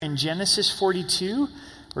in Genesis 42.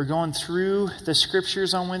 We're going through the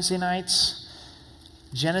scriptures on Wednesday nights.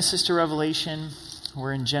 Genesis to Revelation.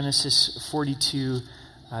 We're in Genesis 42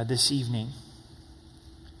 this evening.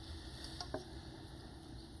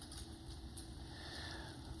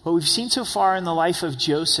 What we've seen so far in the life of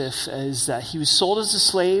Joseph is that he was sold as a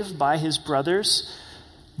slave by his brothers,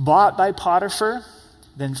 bought by Potiphar,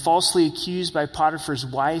 then falsely accused by Potiphar's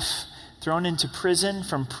wife, thrown into prison.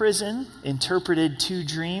 From prison, interpreted 2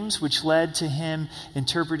 dreams, which led to him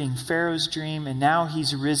interpreting Pharaoh's dream. And now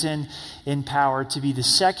he's risen in power to be the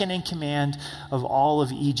second in command of all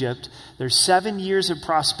of Egypt. There's 7 years of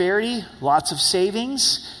prosperity, lots of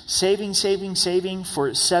savings, saving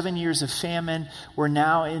for 7 years of famine. We're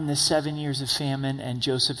now in the 7 years of famine, and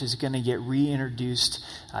Joseph is going to get reintroduced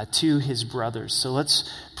to his brothers. So let's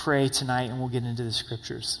pray tonight, and we'll get into the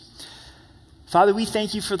scriptures. Father, we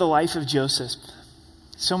thank you for the life of Joseph.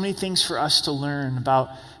 So many things for us to learn about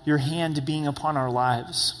your hand being upon our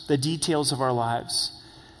lives, the details of our lives.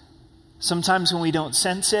 Sometimes when we don't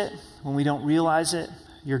sense it, when we don't realize it,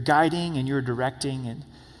 you're guiding and you're directing. And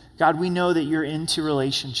God, we know that you're into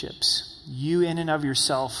relationships. You in and of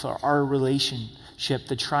yourself are our relationship,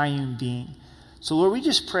 the triune being. So Lord, we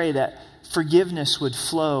just pray that forgiveness would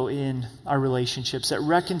flow in our relationships, that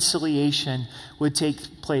reconciliation would take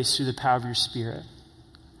place through the power of your Spirit.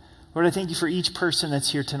 Lord, I thank you for each person that's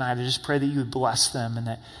here tonight. I just pray that you would bless them and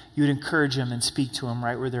that you would encourage them and speak to them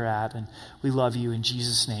right where they're at. And we love you in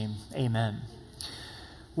Jesus' name. Amen.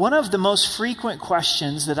 One of the most frequent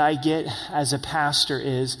questions that I get as a pastor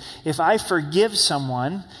is, if I forgive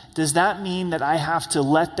someone, does that mean that I have to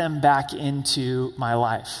let them back into my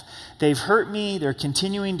life? They've hurt me. They're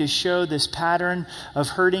continuing to show this pattern of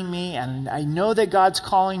hurting me. And I know that God's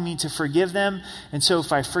calling me to forgive them. And so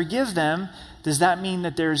if I forgive them, does that mean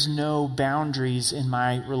that there's no boundaries in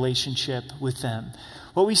my relationship with them?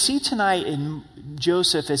 What we see tonight in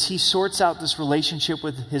Joseph as he sorts out this relationship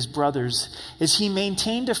with his brothers is he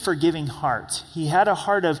maintained a forgiving heart. He had a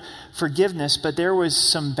heart of forgiveness, but there was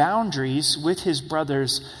some boundaries with his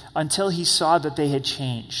brothers until he saw that they had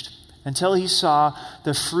changed. Until he saw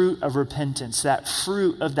the fruit of repentance, that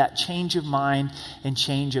fruit of that change of mind and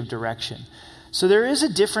change of direction. So there is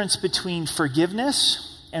a difference between forgiveness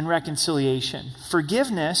and reconciliation.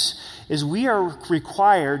 Forgiveness is we are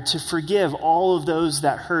required to forgive all of those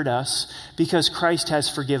that hurt us because Christ has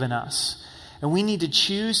forgiven us. And we need to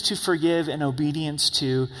choose to forgive in obedience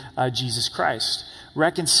to Jesus Christ.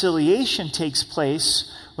 Reconciliation takes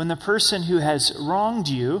place when the person who has wronged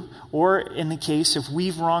you, or in the case if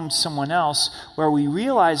we've wronged someone else, where we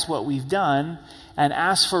realize what we've done and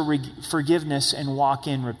ask for forgiveness and walk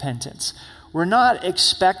in repentance. We're not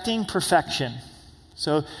expecting perfection.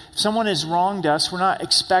 So if someone has wronged us, we're not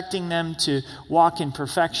expecting them to walk in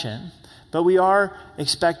perfection, but we are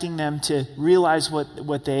expecting them to realize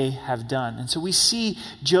what they have done. And so we see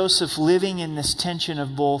Joseph living in this tension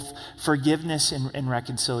of both forgiveness and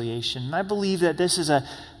reconciliation. And I believe that this is a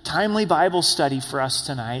timely Bible study for us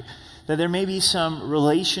tonight, that there may be some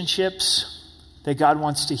relationships that God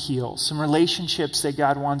wants to heal, some relationships that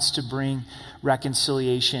God wants to bring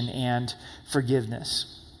reconciliation and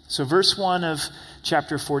forgiveness. So verse 1 of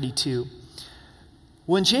chapter 42.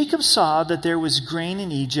 When Jacob saw that there was grain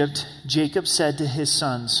in Egypt, Jacob said to his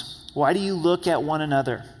sons, "Why do you look at one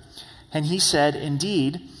another?" And he said,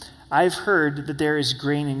 "Indeed, I've heard that there is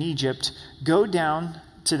grain in Egypt. Go down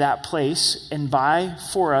to that place and buy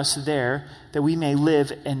for us there, that we may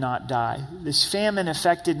live and not die." This famine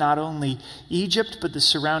affected not only Egypt, but the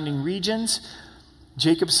surrounding regions.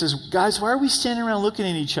 Jacob says, "Guys, why are we standing around looking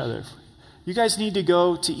at each other? You guys need to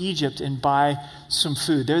go to Egypt and buy some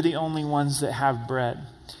food. They're the only ones that have bread."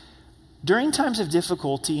 During times of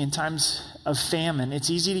difficulty and times of famine, it's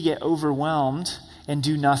easy to get overwhelmed and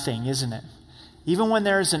do nothing, isn't it? Even when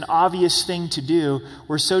there's an obvious thing to do,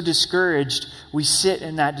 we're so discouraged, we sit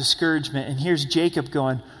in that discouragement. And here's Jacob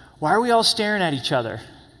going, "Why are we all staring at each other?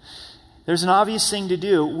 There's an obvious thing to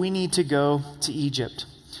do. We need to go to Egypt."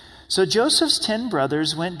 So Joseph's 10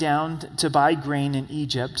 brothers went down to buy grain in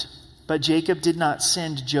Egypt. But Jacob did not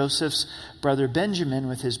send Joseph's brother Benjamin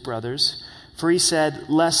with his brothers, for he said,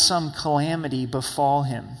 "Lest some calamity befall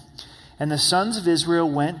him." And the sons of Israel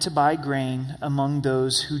went to buy grain among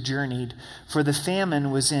those who journeyed, for the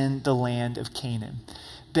famine was in the land of Canaan.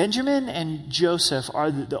 Benjamin and Joseph are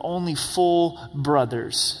the only full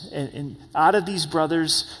brothers. And out of these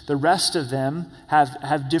brothers, the rest of them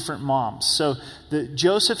have different moms. So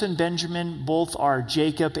Joseph and Benjamin both are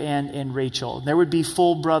Jacob and Rachel. There would be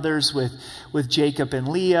full brothers with Jacob and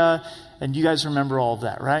Leah. And you guys remember all of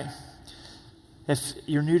that, right? If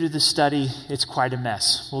you're new to the study, it's quite a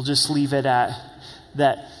mess. We'll just leave it at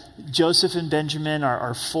that Joseph and Benjamin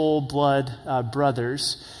are full-blood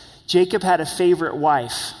brothers. Jacob had a favorite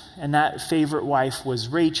wife, and that favorite wife was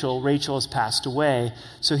Rachel. Rachel has passed away,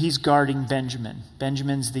 so he's guarding Benjamin.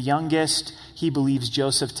 Benjamin's the youngest. He believes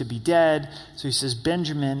Joseph to be dead, so he says,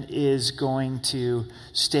 Benjamin is going to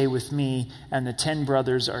stay with me, and the 10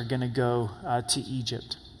 brothers are going to go to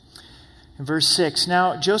Egypt. In verse 6,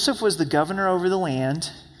 now Joseph was the governor over the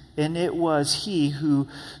land, and it was he who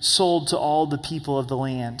sold to all the people of the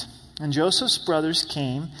land. And Joseph's brothers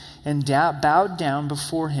came and bowed down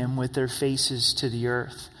before him with their faces to the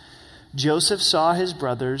earth. Joseph saw his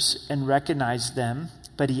brothers and recognized them,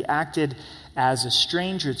 but he acted as a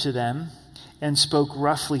stranger to them and spoke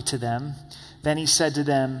roughly to them. Then he said to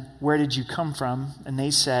them, where did you come from? And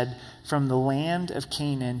they said, from the land of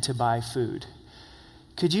Canaan to buy food.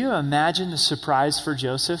 Could you imagine the surprise for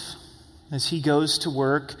Joseph as he goes to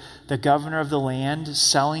work, the governor of the land,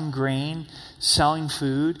 selling grain, selling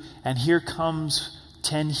food, and here comes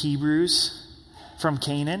 10 Hebrews from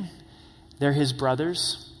Canaan. They're his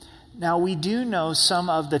brothers. Now, we do know some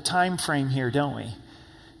of the time frame here, don't we?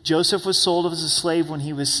 Joseph was sold as a slave when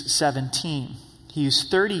he was 17. He was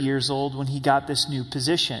 30 years old when he got this new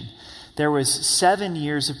position. There was 7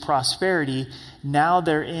 years of prosperity. Now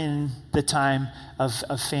they're in the time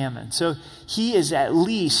of famine. So he is at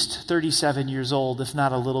least 37 years old, if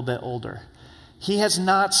not a little bit older. He has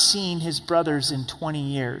not seen his brothers in 20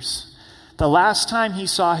 years. The last time he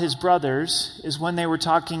saw his brothers is when they were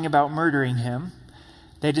talking about murdering him.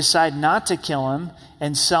 They decide not to kill him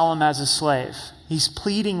and sell him as a slave. He's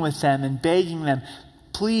pleading with them and begging them,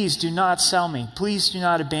 please do not sell me. Please do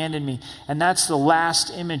not abandon me. And that's the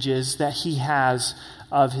last images that he has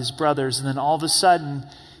of his brothers. And then all of a sudden,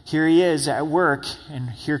 here he is at work, and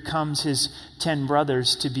here comes his 10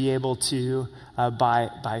 brothers to be able to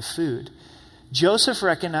buy food. Joseph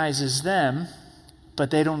recognizes them,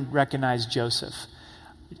 but they don't recognize Joseph.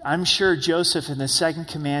 I'm sure Joseph in the second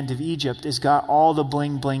command of Egypt has got all the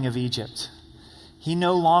bling bling of Egypt. He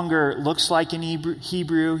no longer looks like an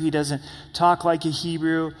Hebrew. He doesn't talk like a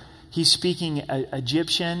Hebrew. He's speaking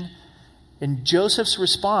Egyptian. And Joseph's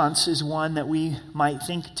response is one that we might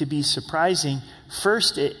think to be surprising.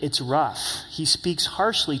 First, it's rough. He speaks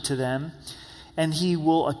harshly to them, and he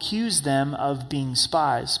will accuse them of being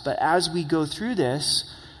spies. But as we go through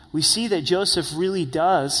this, we see that Joseph really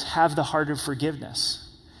does have the heart of forgiveness.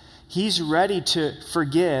 He's ready to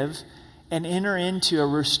forgive and enter into a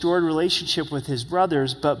restored relationship with his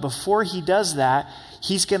brothers. But before he does that,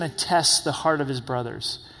 he's going to test the heart of his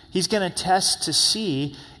brothers. He's going to test to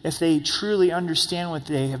see if they truly understand what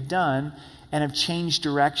they have done and have changed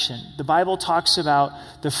direction. The Bible talks about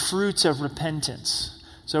the fruits of repentance.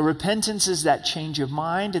 So repentance is that change of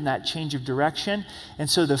mind and that change of direction. And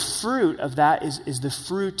so the fruit of that is the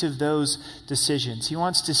fruit of those decisions. He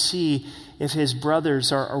wants to see if his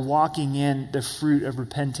brothers are walking in the fruit of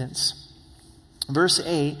repentance. Verse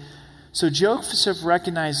 8, so Joseph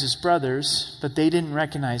recognized his brothers, but they didn't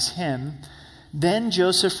recognize him. Then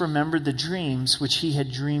Joseph remembered the dreams which he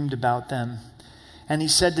had dreamed about them. And he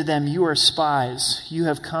said to them, you are spies. You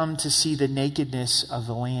have come to see the nakedness of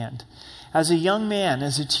the land. As a young man,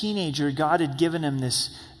 as a teenager, God had given him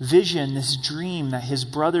this vision, this dream that his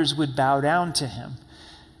brothers would bow down to him.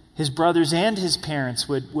 His brothers and his parents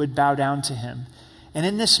would bow down to him. And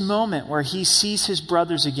in this moment where he sees his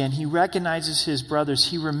brothers again, he recognizes his brothers,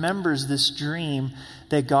 he remembers this dream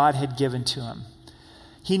that God had given to him.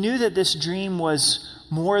 He knew that this dream was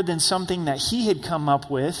more than something that he had come up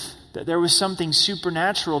with, that there was something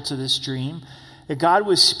supernatural to this dream, that God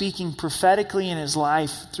was speaking prophetically in his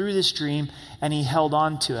life through this dream, and he held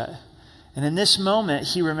on to it. And in this moment,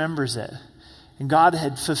 he remembers it. And God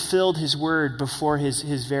had fulfilled his word before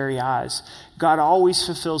his very eyes. God always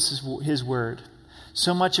fulfills his word.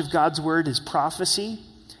 So much of God's word is prophecy.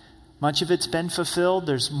 Much of it's been fulfilled.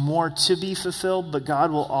 There's more to be fulfilled, but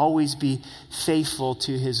God will always be faithful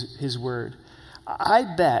to his word.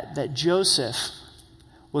 I bet that Joseph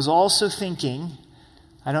was also thinking,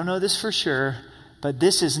 I don't know this for sure, but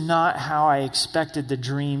this is not how I expected the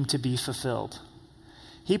dream to be fulfilled.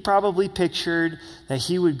 He probably pictured that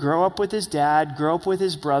he would grow up with his dad, grow up with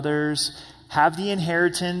his brothers, have the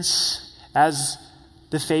inheritance as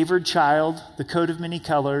the favored child, the coat of many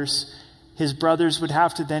colors. His brothers would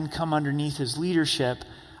have to then come underneath his leadership.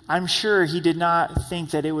 I'm sure he did not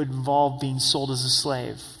think that it would involve being sold as a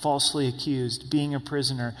slave, falsely accused, being a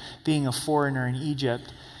prisoner, being a foreigner in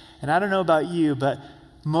Egypt. And I don't know about you, but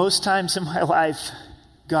most times in my life,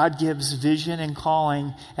 God gives vision and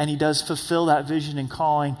calling, and he does fulfill that vision and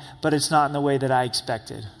calling, but it's not in the way that I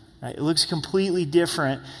expected. Right? It looks completely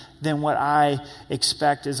different than what I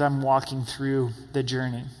expect as I'm walking through the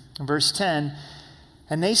journey. In verse 10,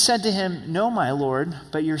 and they said to him, no, my Lord,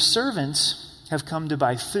 but your servants have come to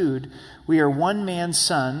buy food. We are one man's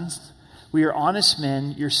sons. We are honest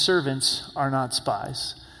men. Your servants are not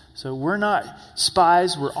spies. So we're not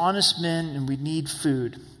spies. We're honest men, and we need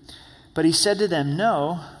food. But he said to them,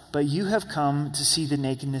 no, but you have come to see the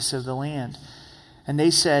nakedness of the land. And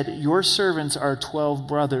they said, your servants are 12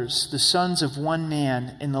 brothers, the sons of one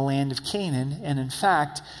man in the land of Canaan. And in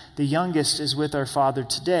fact, the youngest is with our father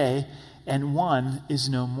today, and one is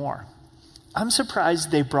no more. I'm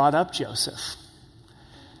surprised they brought up Joseph.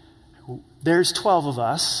 There's 12 of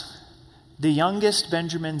us. The youngest,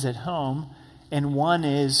 Benjamin's at home, and one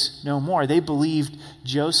is no more. They believed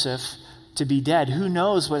Joseph to be dead. Who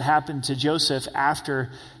knows what happened to Joseph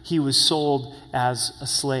after he was sold as a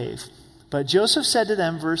slave? But Joseph said to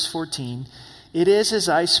them, verse 14, it is as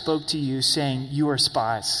I spoke to you, saying, you are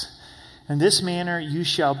spies. In this manner you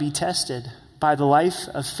shall be tested. By the life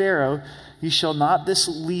of Pharaoh, you shall not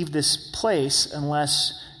leave this place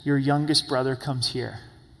unless your youngest brother comes here.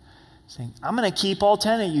 Saying, I'm going to keep all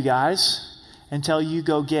 10 of you guys until you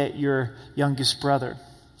go get your youngest brother.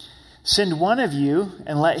 Send one of you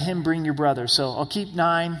and let him bring your brother. So I'll keep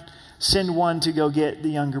 9. Send one to go get the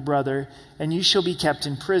younger brother, and you shall be kept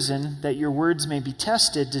in prison, that your words may be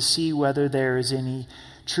tested to see whether there is any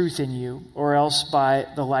truth in you, or else by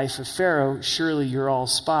the life of Pharaoh, surely you're all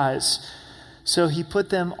spies. So he put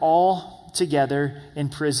them all together in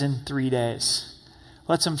prison 3 days.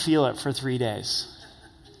 Lets them feel it for 3 days.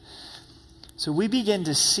 So we begin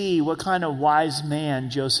to see what kind of wise man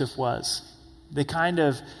Joseph was, the kind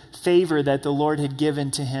of favor that the Lord had given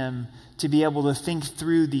to him to be able to think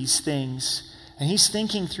through these things. And he's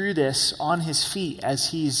thinking through this on his feet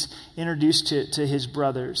as he's introduced to his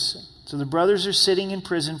brothers. So the brothers are sitting in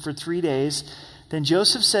prison for 3 days. Then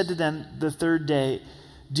Joseph said to them the third day,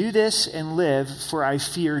 do this and live, for I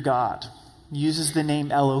fear God. He uses the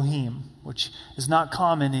name Elohim, which is not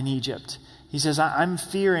common in Egypt. He says, I'm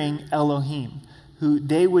fearing Elohim, who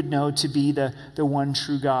they would know to be the one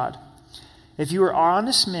true God. If you are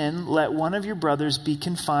honest men, let one of your brothers be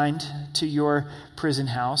confined to your prison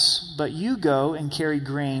house, but you go and carry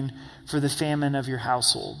grain for the famine of your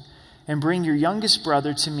household, and bring your youngest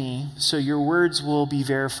brother to me, so your words will be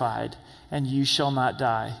verified, and you shall not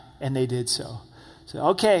die. And they did so. So,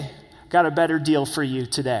 okay, got a better deal for you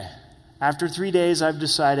today. After 3 days, I've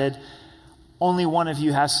decided only one of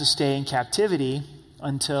you has to stay in captivity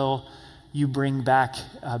until you bring back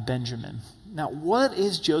Benjamin. Now, what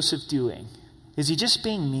is Joseph doing? Is he just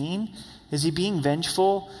being mean? Is he being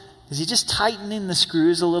vengeful? Is he just tightening the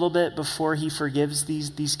screws a little bit before he forgives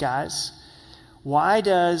these guys? Why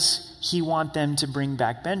does he want them to bring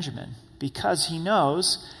back Benjamin? Because he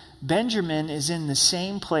knows Benjamin is in the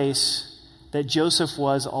same place that Joseph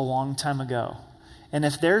was a long time ago. And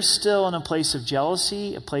if they're still in a place of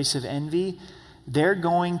jealousy, a place of envy, they're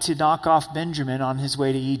going to knock off Benjamin on his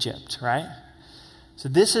way to Egypt, right? So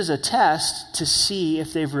this is a test to see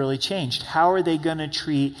if they've really changed. How are they going to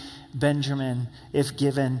treat Benjamin if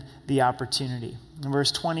given the opportunity? In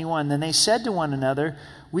verse 21, then they said to one another,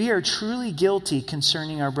 we are truly guilty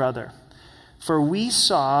concerning our brother, for we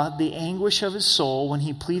saw the anguish of his soul when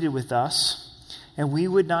he pleaded with us, and we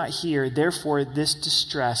would not hear. Therefore, this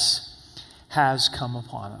distress has come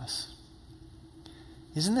upon us.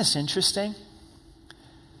 Isn't this interesting?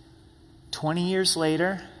 20 years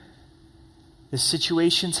later, the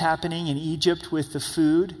situation's happening in Egypt with the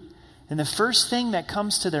food, and the first thing that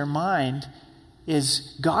comes to their mind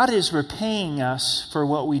is God is repaying us for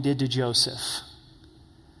what we did to Joseph.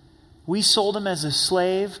 We sold him as a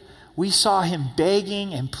slave. We saw him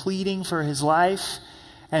begging and pleading for his life,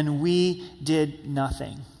 and we did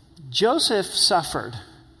nothing. Joseph suffered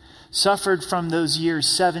from those years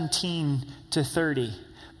 17 to 30.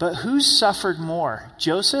 But who suffered more,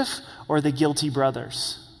 Joseph or the guilty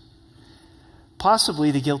brothers? Possibly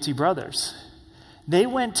the guilty brothers. They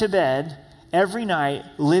went to bed every night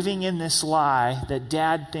living in this lie that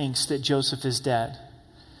dad thinks that Joseph is dead.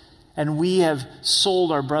 And we have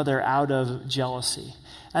sold our brother out of jealousy.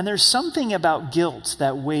 And there's something about guilt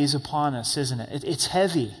that weighs upon us, isn't it? It's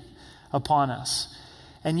heavy upon us.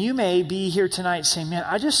 And you may be here tonight saying, man,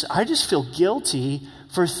 I just feel guilty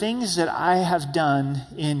for things that I have done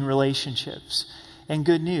in relationships. And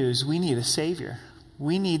good news, we need a Savior.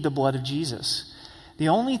 We need the blood of Jesus. The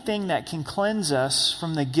only thing that can cleanse us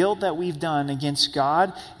from the guilt that we've done against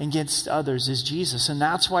God and against others is Jesus. And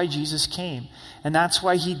that's why Jesus came. And that's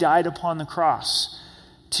why he died upon the cross,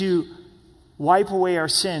 to wipe away our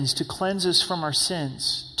sins, to cleanse us from our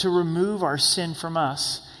sins, to remove our sin from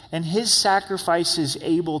us. And his sacrifice is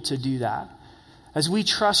able to do that. As we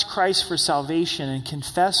trust Christ for salvation and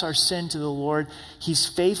confess our sin to the Lord, he's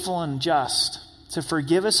faithful and just to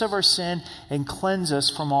forgive us of our sin and cleanse us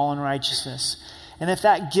from all unrighteousness. And if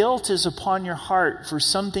that guilt is upon your heart for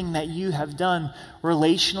something that you have done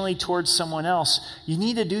relationally towards someone else, you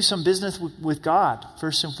need to do some business with God,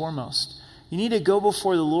 first and foremost. You need to go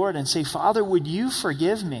before the Lord and say, Father, would you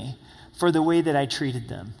forgive me for the way that I treated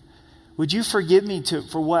them? Would you forgive me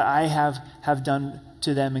for what I have done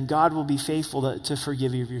to them? And God will be faithful to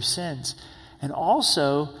forgive you of your sins. And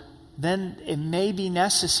also, then it may be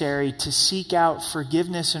necessary to seek out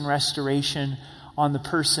forgiveness and restoration on the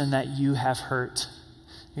person that you have hurt.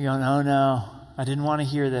 You're going, oh no, I didn't want to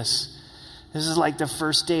hear this. This is like the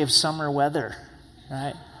first day of summer weather,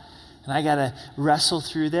 right? And I got to wrestle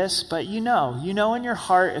through this. But you know in your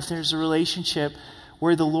heart if there's a relationship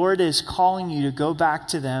where the Lord is calling you to go back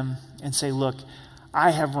to them and say, look,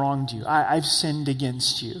 I have wronged you. I've sinned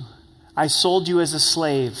against you. I sold you as a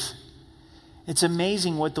slave. It's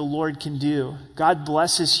amazing what the Lord can do. God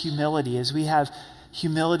blesses humility. As we have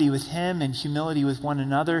humility with him and humility with one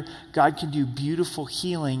another, God can do beautiful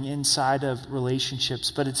healing inside of relationships.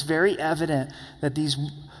 But it's very evident that these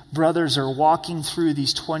brothers are walking through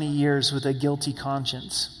these 20 years with a guilty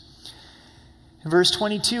conscience. In verse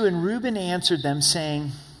 22, and Reuben answered them,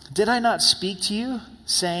 saying, did I not speak to you,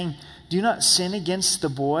 saying, do not sin against the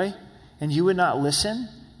boy, and you would not listen?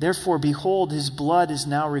 Therefore, behold, his blood is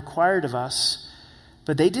now required of us.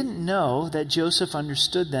 But they didn't know that Joseph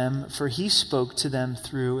understood them, for he spoke to them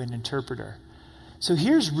through an interpreter. So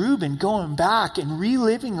here's Reuben going back and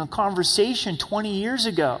reliving a conversation 20 years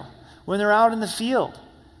ago when they're out in the field.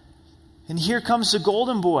 And here comes the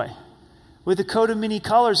golden boy with a coat of many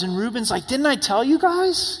colors. And Reuben's like, didn't I tell you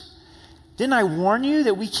guys? Didn't I warn you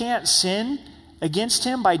that we can't sin against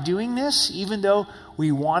him by doing this, even though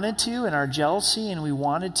we wanted to in our jealousy and we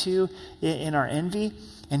wanted to in our envy?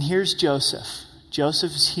 And here's Joseph.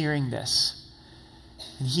 Joseph is hearing this.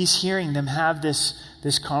 And he's hearing them have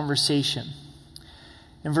this conversation.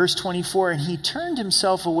 In verse 24, and he turned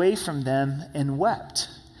himself away from them and wept.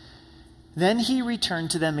 Then he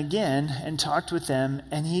returned to them again and talked with them,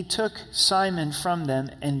 and he took Simon from them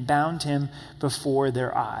and bound him before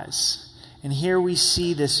their eyes. And here we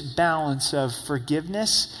see this balance of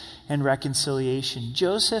forgiveness and reconciliation.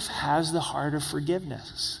 Joseph has the heart of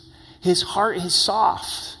forgiveness. His heart is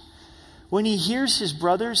soft. When he hears his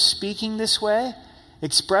brothers speaking this way,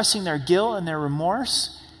 expressing their guilt and their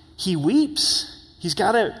remorse, he weeps. He's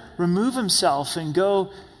got to remove himself and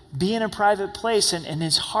go be in a private place, and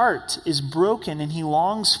his heart is broken, and he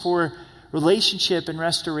longs for relationship and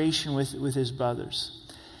restoration with his brothers.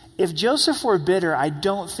 If Joseph were bitter, I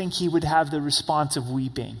don't think he would have the response of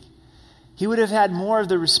weeping. He would have had more of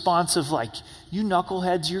the response of like, you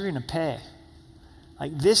knuckleheads, you're going to pay.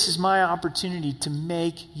 Like, this is my opportunity to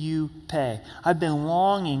make you pay. I've been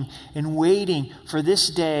longing and waiting for this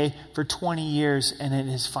day for 20 years, and it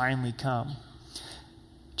has finally come.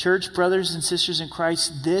 Church, brothers and sisters in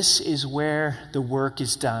Christ, this is where the work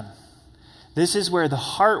is done. This is where the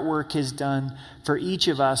heart work is done for each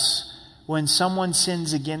of us when someone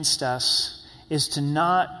sins against us, is to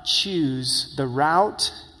not choose the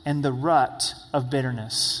route and the rut of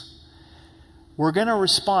bitterness. We're going to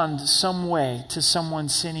respond some way to someone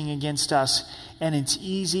sinning against us, and it's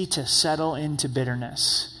easy to settle into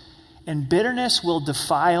bitterness. And bitterness will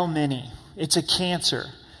defile many. It's a cancer.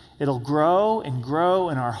 It'll grow and grow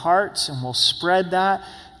in our hearts, and we'll spread that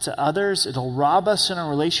to others. It'll rob us in our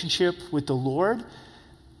relationship with the Lord.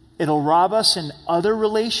 It'll rob us in other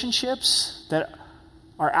relationships that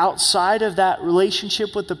are outside of that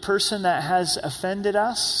relationship with the person that has offended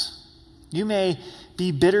us. You may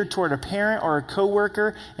be bitter toward a parent or a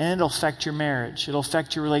coworker, and it'll affect your marriage. It'll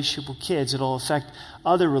affect your relationship with kids. It'll affect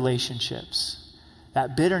other relationships.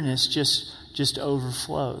 That bitterness just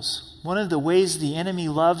overflows. One of the ways the enemy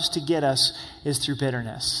loves to get us is through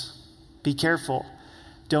bitterness. Be careful.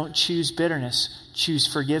 Don't choose bitterness. Choose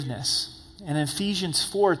forgiveness. And in Ephesians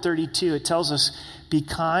 4:32, it tells us, be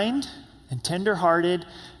kind and tenderhearted,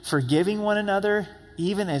 forgiving one another,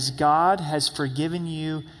 even as God has forgiven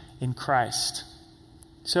you in Christ.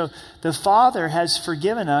 So the Father has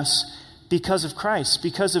forgiven us because of Christ,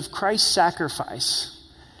 because of Christ's sacrifice.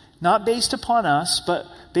 Not based upon us, but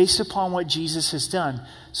based upon what Jesus has done.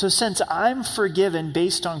 So since I'm forgiven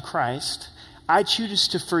based on Christ, I choose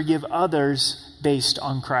to forgive others based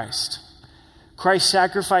on Christ. Christ's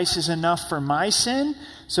sacrifice is enough for my sin,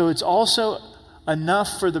 so it's also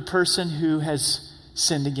enough for the person who has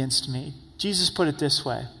sinned against me. Jesus put it this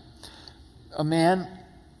way. A man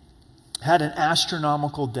had an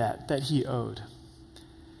astronomical debt that he owed.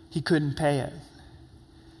 he couldn't pay it.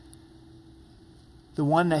 The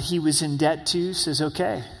one that he was in debt to says,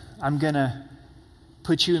 okay, I'm going to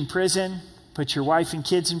put you in prison, put your wife and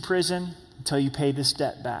kids in prison until you pay this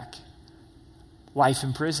debt back. Life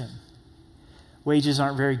in prison. Wages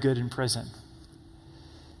aren't very good in prison.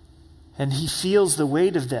 And he feels the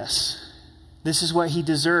weight of this. This is what he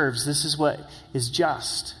deserves. This is what is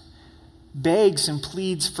just. Begs and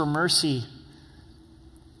pleads for mercy.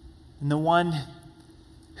 And the one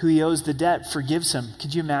who he owes the debt forgives him.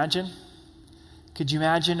 Could you imagine? Could you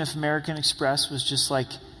imagine if American Express was just like,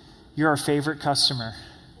 you're our favorite customer.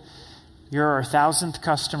 You're our 1,000th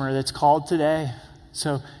customer that's called today.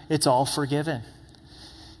 So it's all forgiven.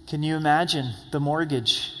 Can you imagine the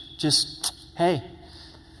mortgage? Just, hey,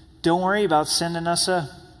 don't worry about sending us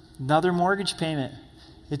another mortgage payment.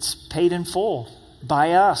 It's paid in full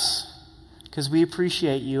by us because we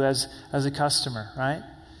appreciate you as a customer, right?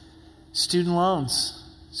 Student loans.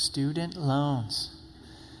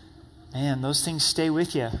 Man, those things stay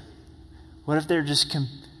with you. What if they're just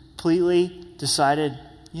completely decided,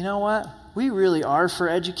 you know what? We really are for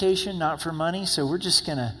education, not for money, so we're just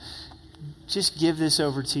going to just give this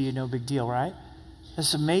over to you, no big deal, right?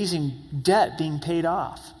 This amazing debt being paid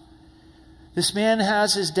off. This man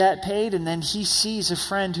has his debt paid, and then he sees a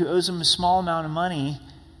friend who owes him a small amount of money,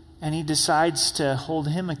 and he decides to hold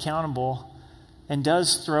him accountable and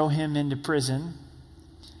does throw him into prison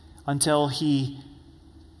until he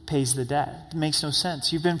pays the debt. It makes no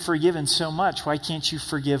sense. You've been forgiven so much. Why can't you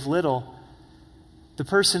forgive little? The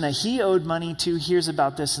person that he owed money to hears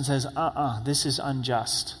about this and says, this is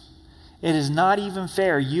unjust. It is not even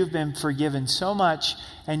fair. You've been forgiven so much,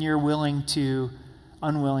 and you're unwilling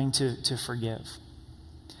to forgive.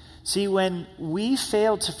 See, when we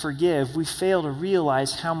fail to forgive, we fail to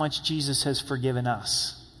realize how much Jesus has forgiven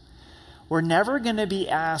us. We're never going to be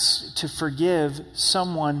asked to forgive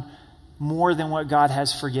someone more than what God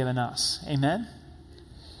has forgiven us. Amen?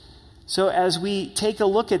 So as we take a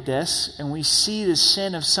look at this and we see the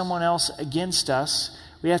sin of someone else against us,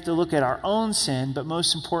 we have to look at our own sin, but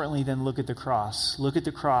most importantly, then look at the cross. Look at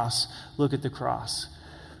the cross. Look at the cross.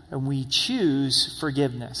 And we choose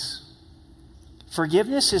forgiveness.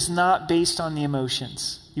 Forgiveness is not based on the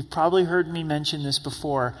emotions. You've probably heard me mention this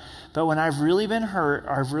before, but when I've really been hurt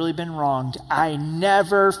or I've really been wronged, I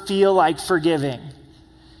never feel like forgiving.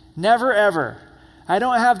 Never, ever. I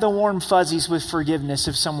don't have the warm fuzzies with forgiveness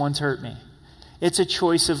if someone's hurt me. It's a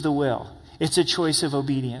choice of the will. It's a choice of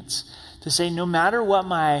obedience. To say, no matter what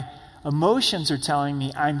my emotions are telling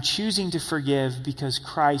me, I'm choosing to forgive because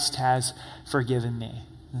Christ has forgiven me.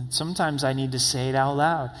 And sometimes I need to say it out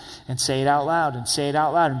loud and say it out loud and say it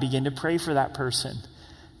out loud and begin to pray for that person.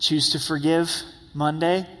 Choose to forgive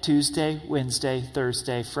Monday, Tuesday, Wednesday,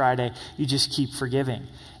 Thursday, Friday. You just keep forgiving.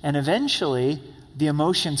 And eventually, the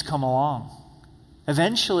emotions come along.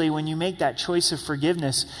 Eventually, when you make that choice of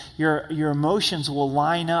forgiveness, your emotions will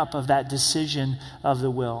line up of that decision of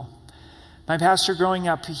the will. My pastor growing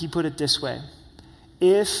up, he put it this way.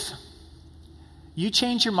 If you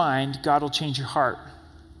change your mind, God will change your heart.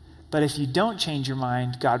 But if you don't change your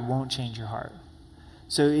mind, God won't change your heart.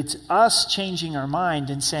 So it's us changing our mind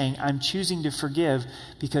and saying, I'm choosing to forgive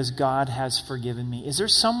because God has forgiven me. Is there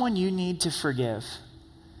someone you need to forgive?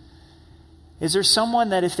 Is there someone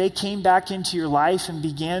that if they came back into your life and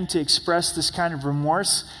began to express this kind of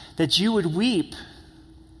remorse, that you would weep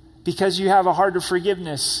because you have a heart of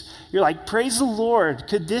forgiveness? You're like, praise the Lord.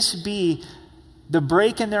 Could this be the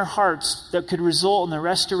break in their hearts that could result in the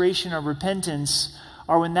restoration of repentance?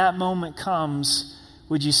 Or when that moment comes,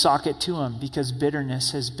 would you sock it to them because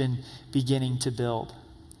bitterness has been beginning to build?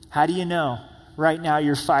 How do you know? Right now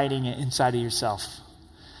you're fighting it inside of yourself.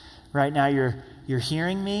 Right now you're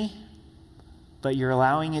hearing me, but you're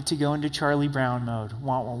allowing it to go into Charlie Brown mode.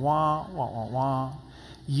 Wah, wah, wah, wah, wah, wah.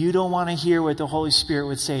 You don't want to hear what the Holy Spirit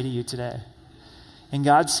would say to you today. And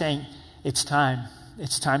God's saying, it's time.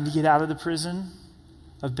 It's time to get out of the prison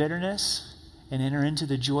of bitterness and enter into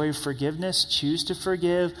the joy of forgiveness. Choose to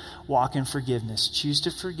forgive, walk in forgiveness. Choose to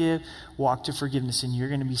forgive, walk to forgiveness, and you're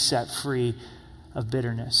going to be set free of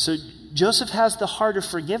bitterness. So Joseph has the heart of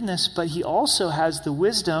forgiveness, but he also has the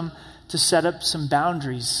wisdom to set up some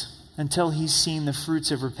boundaries until he's seen the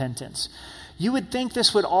fruits of repentance. You would think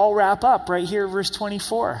this would all wrap up right here, verse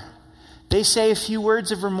 24. They say a few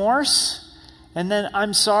words of remorse, and then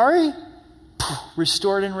I'm sorry,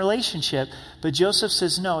 restored in relationship. But Joseph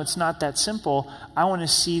says, no, it's not that simple. I want to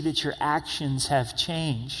see that your actions have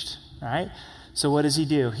changed, right? So what does he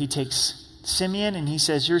do? He takes Simeon and he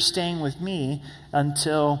says, you're staying with me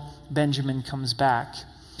until Benjamin comes back.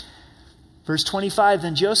 Verse 25,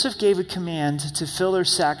 then Joseph gave a command to fill their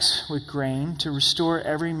sacks with grain, to restore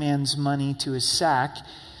every man's money to his sack,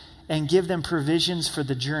 and give them provisions for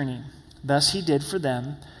the journey. Thus he did for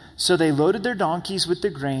them. So they loaded their donkeys with the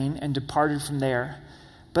grain and departed from there.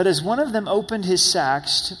 But as one of them opened his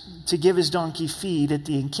sacks to give his donkey feed at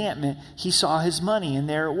the encampment, he saw his money, and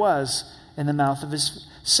there it was in the mouth of his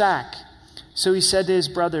sack. So he said to his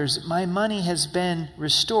brothers, my money has been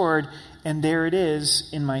restored, and there it is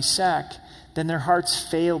in my sack. Then their hearts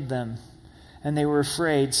failed them, and they were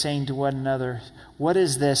afraid, saying to one another, what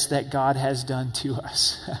is this that God has done to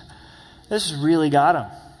us? This really got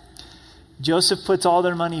them. Joseph puts all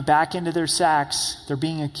their money back into their sacks. They're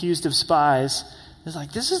being accused of spies. It's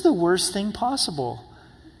like, this is the worst thing possible.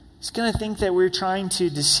 He's going to think that we're trying to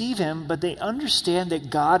deceive him, but they understand that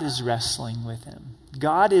God is wrestling with him.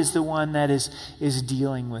 God is the one that is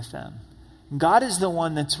dealing with them. God is the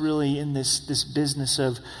one that's really in this business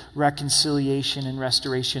of reconciliation and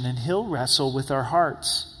restoration, and he'll wrestle with our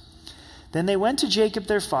hearts. Then they went to Jacob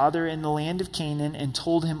their father in the land of Canaan and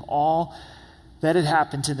told him all that had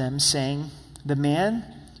happened to them, saying, the man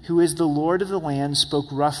who is the Lord of the land spoke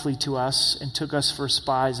roughly to us and took us for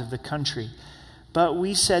spies of the country. But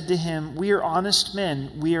we said to him, we are honest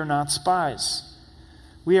men, we are not spies.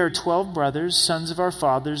 We are 12 brothers, sons of our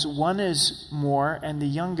fathers. One is more, and the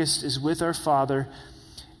youngest is with our father.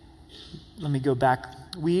 Let me go back.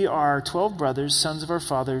 We are 12 brothers, sons of our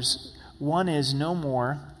fathers. One is no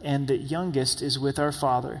more, and the youngest is with our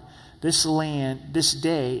father. This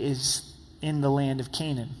day is in the land of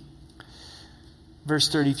Canaan. Verse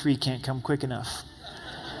 33 can't come quick enough.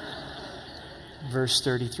 Verse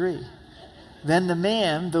 33. Then the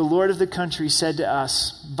man, the Lord of the country, said to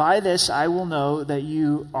us, by this I will know that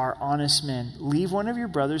you are honest men. Leave one of your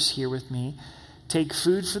brothers here with me. Take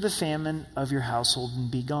food for the famine of your household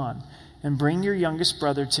and be gone. And bring your youngest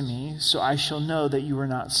brother to me, so I shall know that you are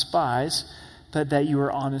not spies, but that you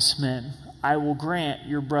are honest men. I will grant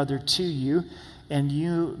your brother to you, and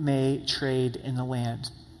you may trade in the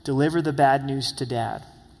land. Deliver the bad news to dad.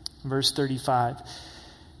 Verse 35.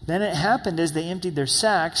 Then it happened as they emptied their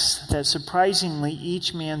sacks that surprisingly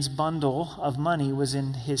each man's bundle of money was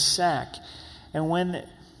in his sack. And when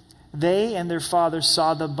they and their father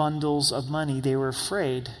saw the bundles of money, they were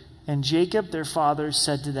afraid. And Jacob their father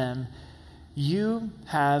said to them, you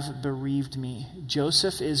have bereaved me.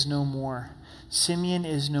 Joseph is no more. Simeon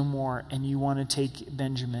is no more. And you want to take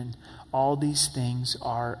Benjamin. All these things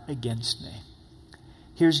are against me.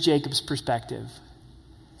 Here's Jacob's perspective.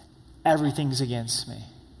 Everything's against me.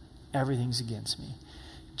 Everything's against me.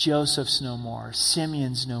 Joseph's no more.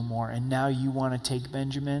 Simeon's no more. And now you want to take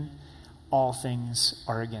Benjamin? All things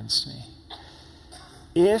are against me.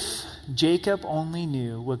 If Jacob only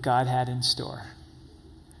knew what God had in store.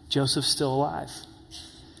 Joseph's still alive.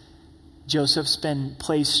 Joseph's been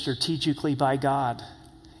placed strategically by God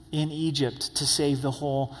in Egypt to save the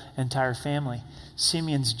whole entire family.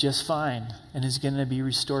 Simeon's just fine and is going to be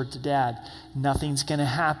restored to dad. Nothing's going to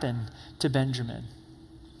happen to Benjamin.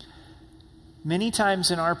 Many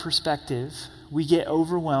times in our perspective, we get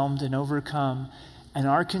overwhelmed and overcome, and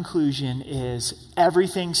our conclusion is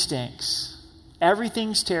everything stinks.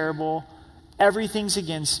 Everything's terrible. Everything's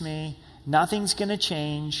against me. Nothing's going to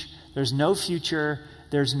change. There's no future.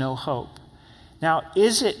 There's no hope. Now,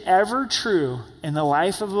 is it ever true in the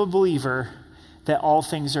life of a believer that all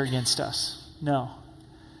things are against us? No.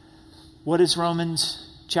 What does Romans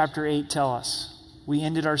chapter 8 tell us? We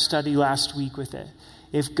ended our study last week with it.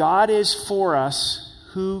 If God is for us,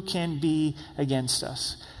 who can be against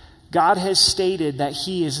us? God has stated that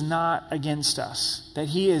he is not against us, that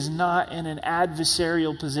he is not in an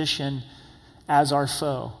adversarial position as our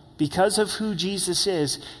foe. Because of who Jesus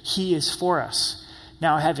is, he is for us.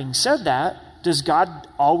 Now, having said that, does God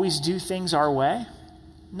always do things our way?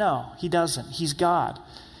 No, he doesn't. He's God.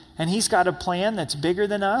 And he's got a plan that's bigger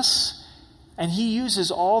than us, and he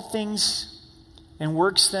uses all things and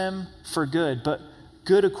works them for good. But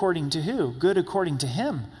good according to who? Good according to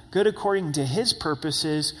him. Good according to his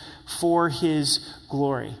purposes for his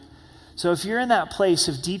glory. So if you're in that place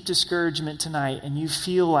of deep discouragement tonight and you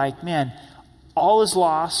feel like, man, all is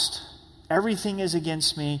lost, everything is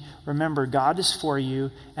against me, remember, God is for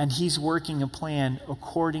you, and he's working a plan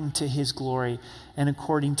according to his glory and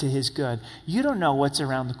according to his good. You don't know what's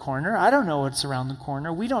around the corner. I don't know what's around the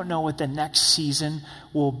corner. We don't know what the next season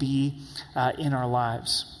will be in our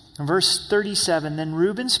lives. In verse 37, then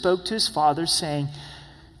Reuben spoke to his father, saying,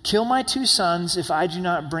 kill my 2 sons if I do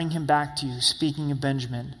not bring him back to you, speaking of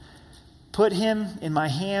Benjamin. Put him in my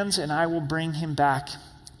hands, and I will bring him back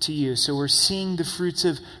to you. So we're seeing the fruits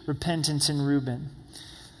of repentance in Reuben.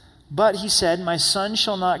 But he said, my son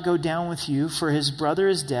shall not go down with you, for his brother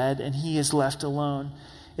is dead, and he is left alone.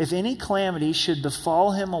 If any calamity should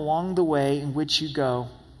befall him along the way in which you go,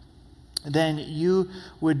 then you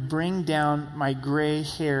would bring down my gray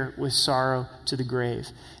hair with sorrow to the grave.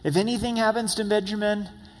 If anything happens to Benjamin,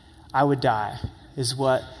 I would die, is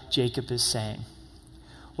what Jacob is saying.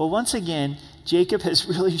 Well, once again, Jacob has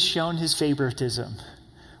really shown his favoritism.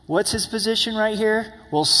 What's his position right here?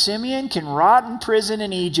 Well, Simeon can rot in prison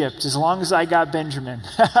in Egypt as long as I got Benjamin.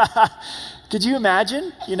 Could you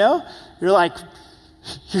imagine? You're like,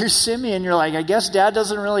 here's Simeon. You're like, I guess dad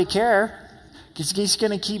doesn't really care. He's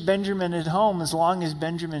going to keep Benjamin at home as long as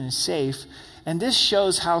Benjamin is safe. And this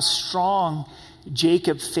shows how strong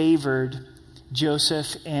Jacob favored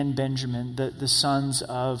Joseph and Benjamin, the sons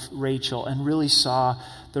of Rachel, and really saw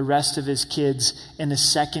the rest of his kids in a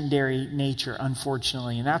secondary nature,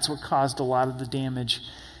 unfortunately. And that's what caused a lot of the damage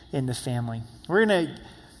in the family. We're going to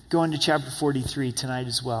go into chapter 43 tonight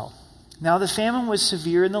as well. Now the famine was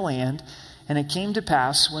severe in the land, and it came to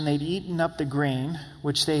pass, when they'd eaten up the grain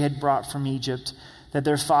which they had brought from Egypt, that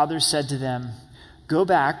their father said to them, go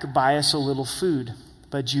back, buy us a little food.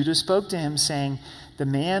 But Judah spoke to him, saying, the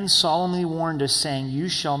man solemnly warned us, saying, you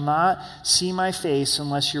shall not see my face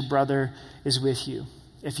unless your brother is with you.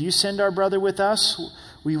 If you send our brother with us,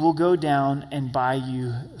 we will go down and buy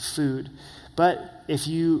you food. But if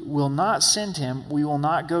you will not send him, we will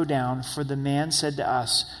not go down, for the man said to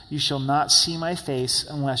us, you shall not see my face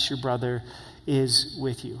unless your brother is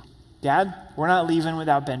with you. Dad, we're not leaving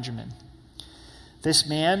without Benjamin. This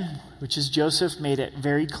man, which is Joseph, made it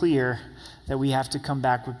very clear that we have to come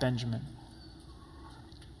back with Benjamin.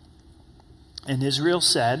 And Israel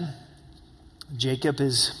said, Jacob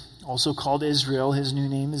is also called Israel, his new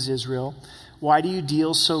name is Israel, why do you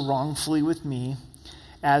deal so wrongfully with me,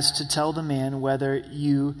 as to tell the man whether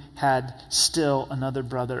you had still another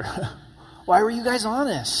brother? Why were you guys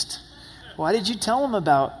honest? Why did you tell him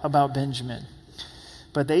about Benjamin?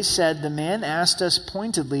 But they said, the man asked us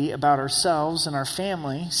pointedly about ourselves and our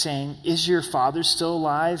family, saying, is your father still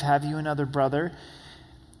alive? Have you another brother?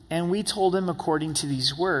 And we told him according to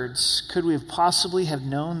these words. Could we have possibly have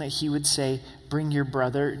known that he would say, bring your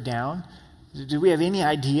brother down? Did we have any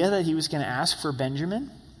idea that he was going to ask for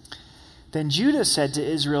Benjamin? Then Judah said to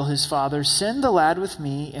Israel his father, send the lad with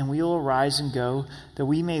me, and we will arise and go, that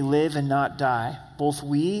we may live and not die, both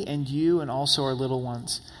we and you and also our little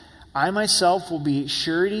ones. I myself will be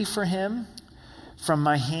surety for him. From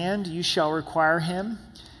my hand you shall require him.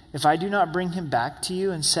 If I do not bring him back to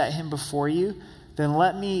you and set him before you, then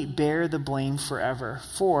let me bear the blame forever.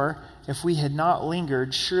 For if we had not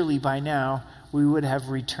lingered, surely by now we would have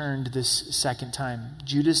returned this second time.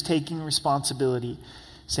 Judah's taking responsibility,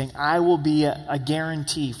 saying, I will be a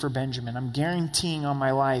guarantee for Benjamin. I'm guaranteeing on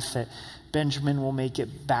my life that Benjamin will make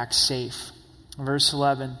it back safe. Verse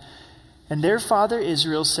 11, and their father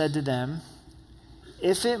Israel said to them,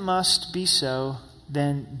 if it must be so,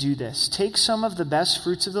 then do this. Take some of the best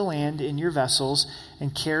fruits of the land in your vessels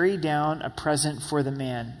and carry down a present for the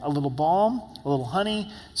man. A little balm, a little honey,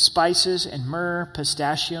 spices and myrrh,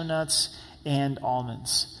 pistachio nuts, and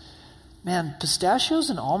almonds. Man, pistachios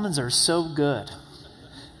and almonds are so good.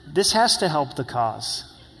 This has to help the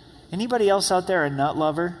cause. Anybody else out there a nut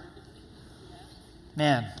lover?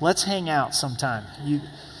 Man, let's hang out sometime.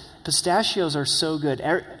 Pistachios are so good.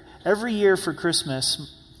 Every year for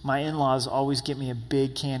Christmas, my in-laws always get me a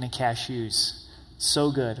big can of cashews.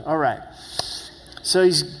 So good. All right. So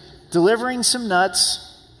he's delivering some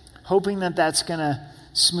nuts, hoping that that's going to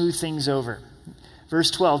smooth things over.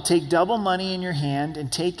 Verse 12, take double money in your hand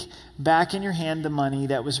and take back in your hand the money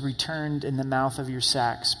that was returned in the mouth of your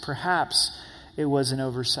sacks. Perhaps it was an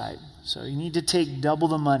oversight. So you need to take double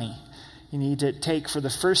the money. You need to take for the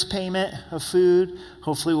first payment of food.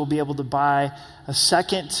 Hopefully we'll be able to buy a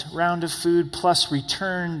second round of food, plus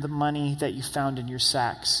return the money that you found in your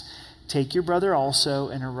sacks. Take your brother also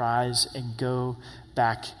and arise and go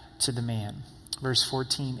back to the man. Verse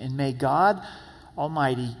 14, and may God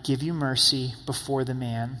Almighty give you mercy before the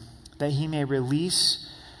man, that he may release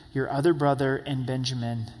your other brother and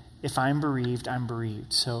Benjamin. If I'm bereaved, I'm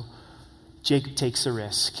bereaved. So Jacob takes the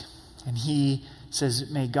risk. And he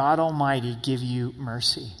says, may God Almighty give you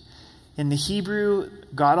mercy. In the Hebrew,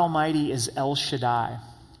 God Almighty is El Shaddai.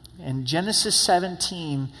 In Genesis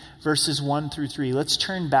 17, verses 1 through 3, let's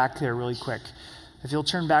turn back there really quick. If you'll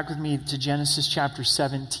turn back with me to Genesis chapter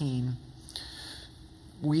 17,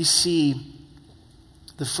 we see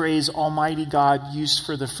the phrase Almighty God used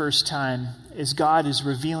for the first time as God is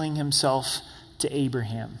revealing himself to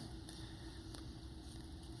Abraham.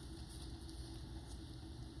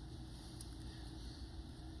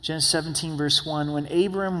 Genesis 17, verse 1, when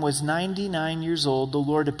Abram was 99 years old, the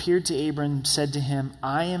Lord appeared to Abram and said to him,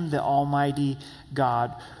 I am the Almighty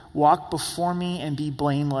God. Walk before me and be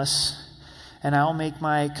blameless, and I will make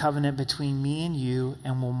my covenant between me and you,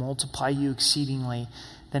 and will multiply you exceedingly.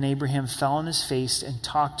 Then Abraham fell on his face and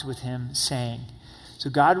talked with him, saying, so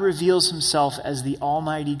God reveals himself as the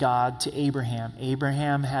Almighty God to Abraham.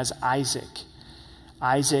 Abraham has Isaac.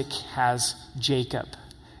 Isaac has Jacob.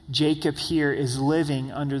 Jacob here is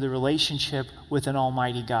living under the relationship with an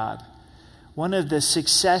Almighty God. One of the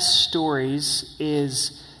success stories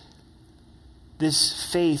is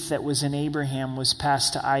this faith that was in Abraham was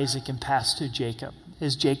passed to Isaac and passed to Jacob.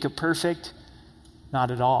 Is Jacob perfect?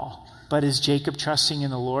 Not at all. But is Jacob trusting in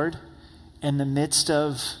the Lord in the midst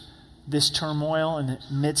of this turmoil, in the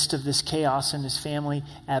midst of this chaos in his family?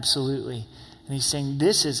 Absolutely. And he's saying,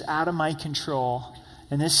 this is out of my control.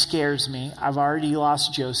 And this scares me. I've already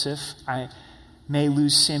lost Joseph. I may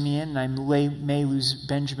lose Simeon, and I may lose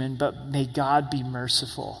Benjamin, but may God be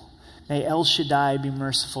merciful. May El Shaddai be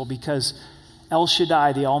merciful, because El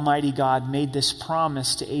Shaddai, the Almighty God, made this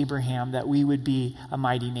promise to Abraham that we would be a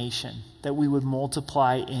mighty nation, that we would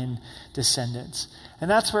multiply in descendants.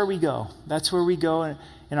 And that's where we go. That's where we go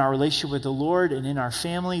in our relationship with the Lord and in our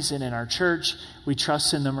families and in our church. We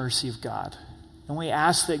trust in the mercy of God. And we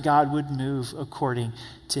ask that God would move according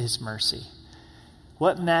to his mercy.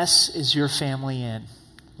 What mess is your family in?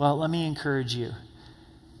 Well, let me encourage you.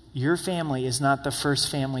 Your family is not the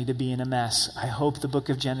first family to be in a mess. I hope the book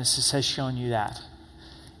of Genesis has shown you that.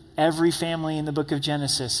 Every family in the book of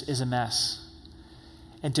Genesis is a mess.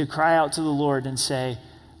 And to cry out to the Lord and say,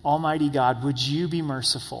 Almighty God, would you be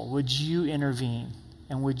merciful? Would you intervene?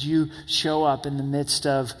 And would you show up in the midst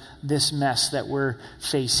of this mess that we're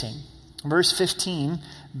facing? Verse 15,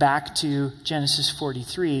 back to Genesis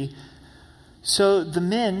 43. So the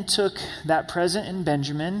men took that present in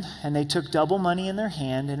Benjamin, and they took double money in their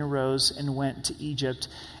hand, and arose and went to Egypt,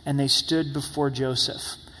 and they stood before Joseph.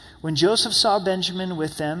 When Joseph saw Benjamin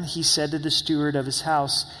with them, he said to the steward of his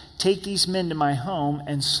house, take these men to my home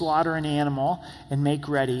and slaughter an animal and make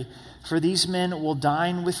ready, for these men will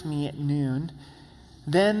dine with me at noon.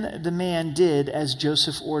 Then the man did as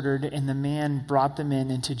Joseph ordered, and the man brought the men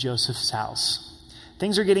into Joseph's house.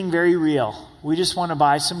 Things are getting very real. We just want to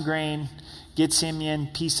buy some grain, get Simeon,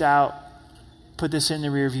 peace out, put this in the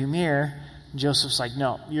rearview mirror. And Joseph's like,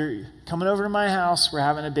 no, you're coming over to my house. We're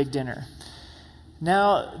having a big dinner.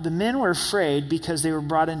 Now, the men were afraid because they were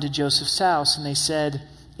brought into Joseph's house, and they said,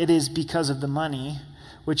 it is because of the money,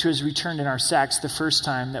 which was returned in our sacks the first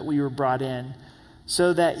time that we were brought in,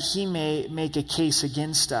 so that he may make a case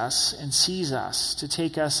against us and seize us to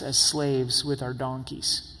take us as slaves with our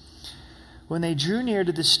donkeys. When they drew near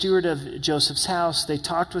to the steward of Joseph's house, they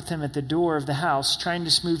talked with him at the door of the house, trying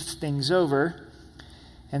to smooth things over,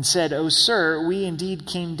 and said, O sir, we indeed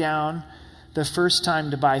came down the first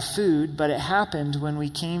time to buy food, but it happened when we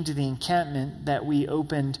came to the encampment that we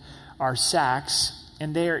opened our sacks,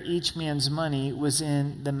 and there each man's money was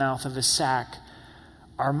in the mouth of a sack,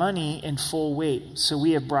 our money in full weight. So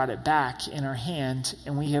we have brought it back in our hand,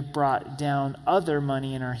 and we have brought down other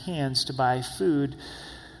money in our hands to buy food.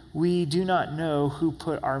 We do not know who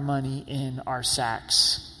put our money in our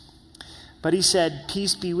sacks. But he said,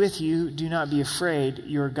 peace be with you. Do not be afraid.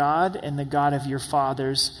 Your God and the God of your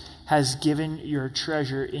fathers has given your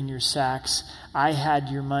treasure in your sacks. I had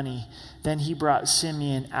your money. Then he brought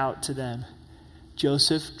Simeon out to them.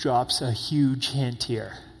 Joseph drops a huge hint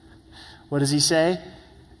here. What does he say?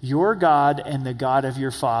 Your God and the God of your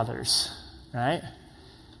fathers, right?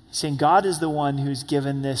 He's saying God is the one who's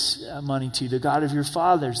given this money to, the God of your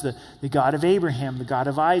fathers, the God of Abraham, the God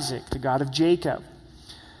of Isaac, the God of Jacob.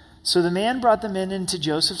 So the man brought the men into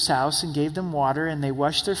Joseph's house and gave them water, and they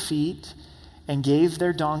washed their feet and gave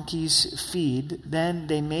their donkeys feed. Then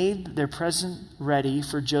they made their present ready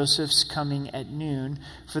for Joseph's coming at noon,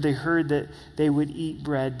 for they heard that they would eat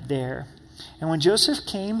bread there. And when Joseph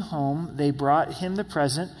came home, they brought him the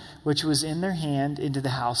present which was in their hand into the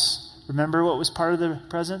house. Remember what was part of the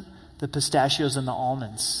present? The pistachios and the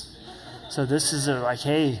almonds. So this is like,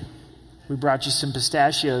 hey, we brought you some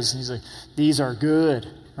pistachios. And he's like, these are good,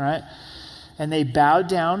 right? And they bowed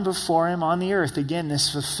down before him on the earth. Again,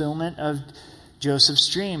 this fulfillment of Joseph's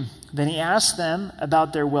dream. Then he asked them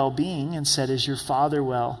about their well-being and said, is your father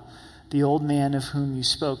well? The old man of whom you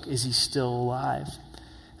spoke, is he still alive?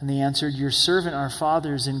 And they answered, your servant, our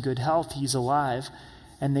father, is in good health. He's alive.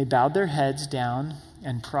 And they bowed their heads down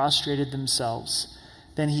and prostrated themselves.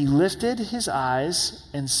 Then he lifted his eyes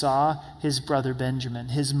and saw his brother Benjamin,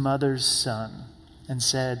 his mother's son, and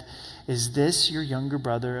said, is this your younger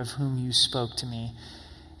brother of whom you spoke to me?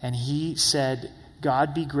 And he said,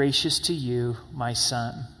 God be gracious to you, my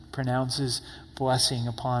son," pronounces blessing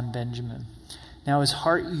upon Benjamin. Now his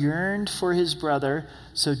heart yearned for his brother,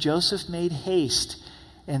 so Joseph made haste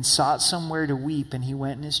and sought somewhere to weep, and he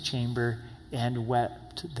went in his chamber and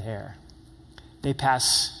wept there. They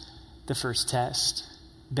pass the first test.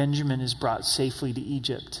 Benjamin is brought safely to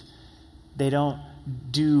Egypt. They don't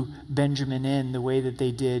do Benjamin in the way that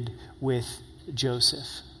they did with Joseph.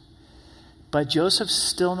 But Joseph's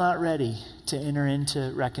still not ready to enter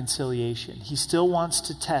into reconciliation. He still wants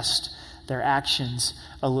to test their actions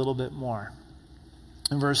a little bit more.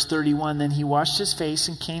 In verse 31, then he washed his face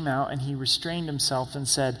and came out, and he restrained himself and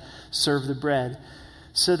said, "Serve the bread."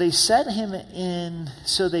 So they set him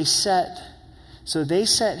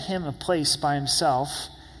a place by himself,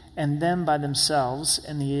 and them by themselves,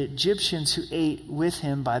 and the Egyptians who ate with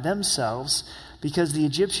him by themselves, because the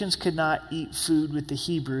Egyptians could not eat food with the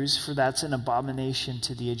Hebrews, for that's an abomination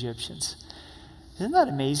to the Egyptians. Isn't that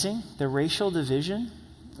amazing? The racial division,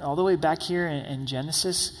 all the way back here in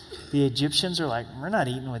Genesis, the Egyptians are like, we're not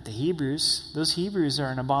eating with the Hebrews. Those Hebrews are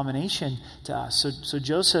an abomination to us. So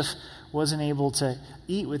Joseph wasn't able to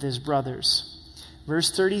eat with his brothers.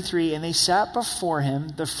 Verse 33, and they sat before him,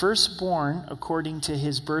 the firstborn according to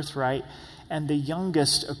his birthright, and the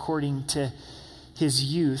youngest according to his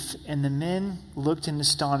youth. And the men looked in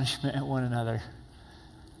astonishment at one another.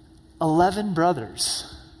 11 brothers,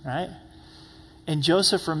 right? And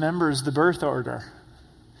Joseph remembers the birth order.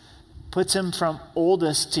 Puts him from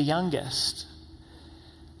oldest to youngest.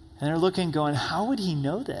 And they're looking, going, how would he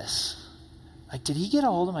know this? Like, did he get a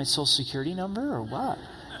hold of my social security number or what?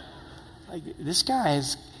 Like, this guy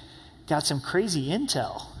has got some crazy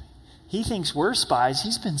intel. He thinks we're spies.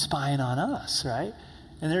 He's been spying on us, right?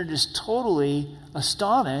 And they're just totally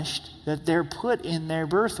astonished that they're put in their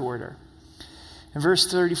birth order. In verse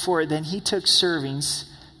 34, then he took servings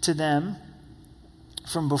to them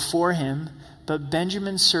from before him, but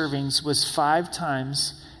Benjamin's servings was 5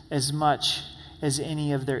 times as much as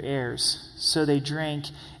any of their heirs. So they drank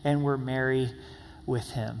and were merry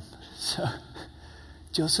with him. So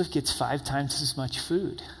Joseph gets 5 times as much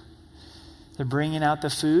food. They're bringing out the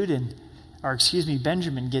food,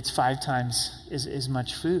 Benjamin gets 5 times as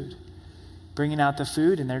much food. Bringing out the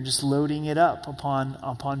food, and they're just loading it up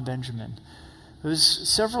upon Benjamin. It was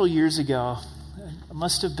several years ago. It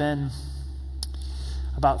must have been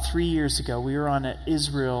about 3 years ago. We were on an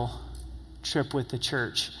Israel trip with the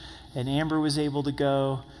church, and Amber was able to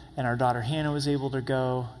go, and our daughter Hannah was able to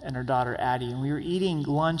go, and our daughter Addie, and we were eating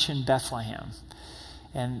lunch in Bethlehem.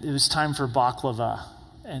 And it was time for baklava.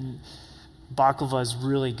 And baklava is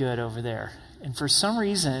really good over there. And for some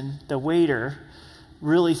reason, the waiter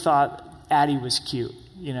really thought Addie was cute.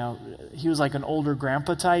 You know, he was like an older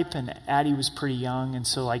grandpa type, and Addie was pretty young, and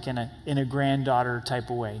so like in a granddaughter type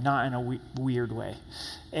of way, not in a weird way.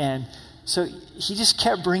 And so he just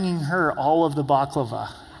kept bringing her all of the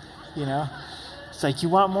baklava, you know. It's like, you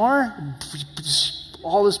want more?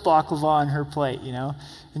 All this baklava on her plate, you know.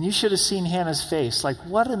 And you should have seen Hannah's face. Like,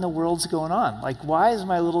 what in the world's going on? Like, why is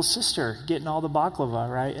my little sister getting all the baklava,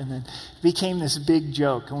 right? And then it became this big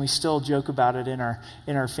joke, and we still joke about it in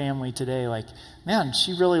our family today. Like, man,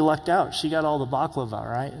 she really lucked out. She got all the baklava,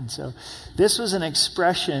 right? And so this was an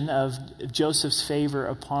expression of Joseph's favor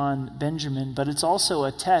upon Benjamin, but it's also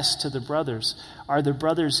a test to the brothers. Are the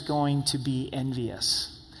brothers going to be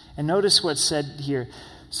envious? And notice what's said here.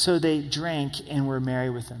 So they drank and were merry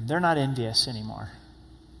with him. They're not envious anymore.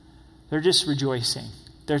 They're just rejoicing.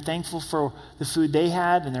 They're thankful for the food they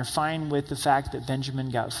had, and they're fine with the fact that Benjamin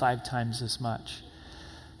got 5 times as much.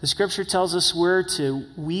 The scripture tells us we're to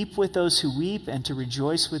weep with those who weep and to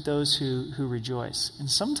rejoice with those who rejoice. And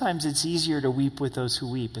sometimes it's easier to weep with those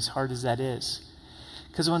who weep, as hard as that is.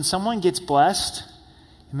 Because when someone gets blessed,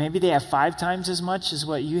 and maybe they have 5 times as much as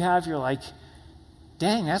what you have, you're like,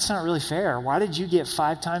 dang, that's not really fair. Why did you get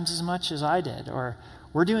 5 times as much as I did? Or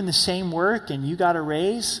we're doing the same work and you got a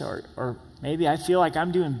raise, or maybe I feel like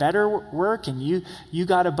I'm doing better work and you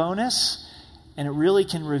got a bonus. And it really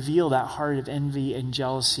can reveal that heart of envy and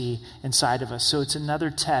jealousy inside of us. So it's another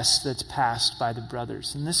test that's passed by the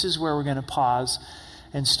brothers. And this is where we're going to pause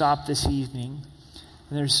and stop this evening.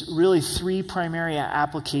 And there's really 3 primary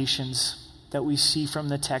applications that we see from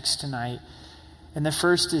the text tonight. And the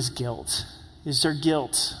first is guilt. Is there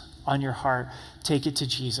guilt on your heart? Take it to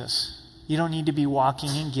Jesus. You don't need to be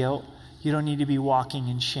walking in guilt. You don't need to be walking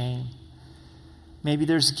in shame. Maybe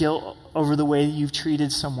there's guilt over the way you've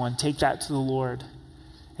treated someone. Take that to the Lord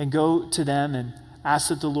and go to them and ask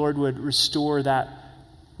that the Lord would restore that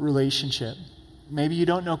relationship. Maybe you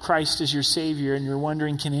don't know Christ as your Savior and you're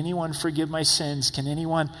wondering, can anyone forgive my sins? Can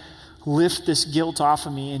anyone lift this guilt off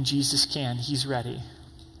of me, and Jesus can. He's ready.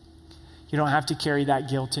 You don't have to carry that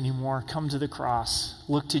guilt anymore. Come to the cross.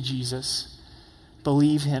 Look to Jesus.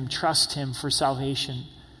 Believe him. Trust him for salvation.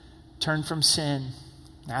 Turn from sin.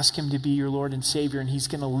 Ask him to be your Lord and Savior, and he's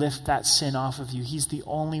going to lift that sin off of you. He's the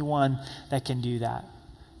only one that can do that.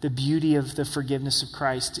 The beauty of the forgiveness of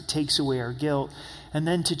Christ, it takes away our guilt. And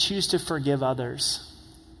then to choose to forgive others.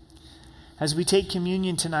 As we take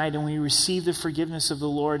communion tonight and we receive the forgiveness of the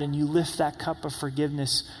Lord and you lift that cup of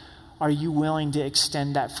forgiveness, are you willing to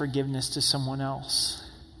extend that forgiveness to someone else?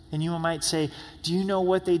 And you might say, do you know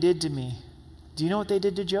what they did to me? Do you know what they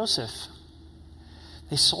did to Joseph?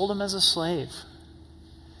 They sold him as a slave.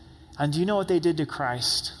 And do you know what they did to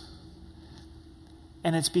Christ?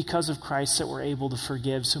 And it's because of Christ that we're able to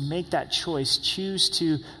forgive. So make that choice. Choose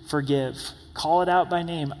to forgive. Call it out by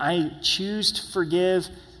name. I choose to forgive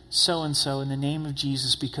so-and-so in the name of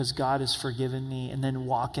Jesus because God has forgiven me, and then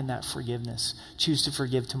walk in that forgiveness. Choose to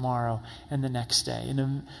forgive tomorrow and the next day.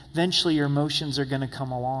 And eventually your emotions are going to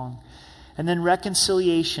come along. And then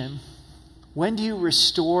reconciliation. When do you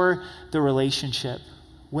restore the relationship?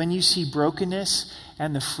 When you see brokenness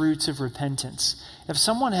and the fruits of repentance. If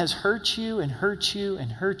someone has hurt you and hurt you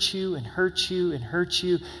and hurt you and hurt you and hurt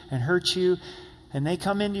you and hurt you, and they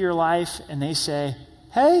come into your life and they say,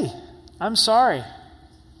 hey, I'm sorry.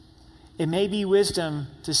 It may be wisdom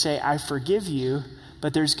to say, I forgive you,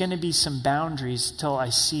 but there's going to be some boundaries till I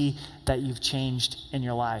see that you've changed in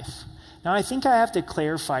your life. Now, I think I have to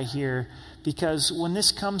clarify here, because when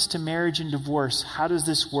this comes to marriage and divorce, how does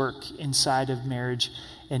this work inside of marriage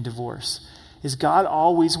and divorce? Is God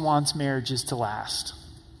always wants marriages to last.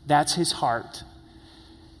 That's his heart.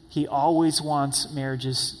 He always wants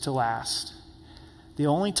marriages to last. The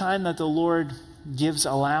only time that the Lord gives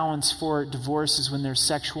allowance for divorce is when there's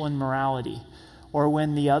sexual immorality, or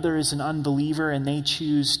when the other is an unbeliever and they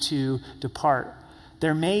choose to depart.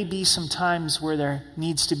 There may be some times where there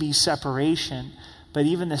needs to be separation, but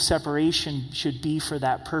even the separation should be for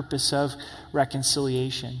that purpose of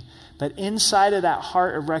reconciliation. But inside of that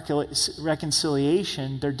heart of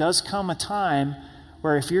reconciliation, there does come a time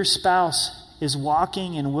where if your spouse is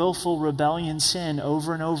walking in willful rebellion sin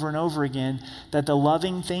over and over and over again, that the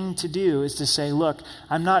loving thing to do is to say, look,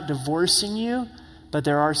 I'm not divorcing you, but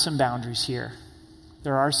there are some boundaries here.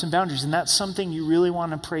 There are some boundaries, and that's something you really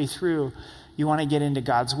want to pray through. You want to get into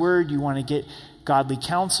God's word, you want to get godly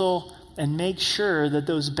counsel, and make sure that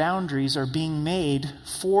those boundaries are being made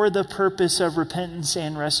for the purpose of repentance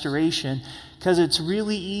and restoration, because it's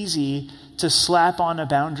really easy to slap on a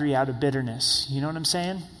boundary out of bitterness. You know what I'm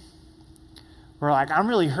saying? We're like, I'm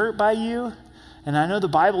really hurt by you, and I know the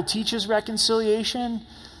Bible teaches reconciliation,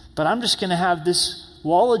 but I'm just going to have this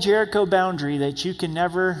wall of Jericho boundary that you can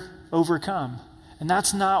never overcome. And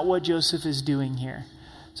that's not what Joseph is doing here.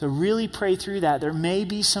 So really pray through that. There may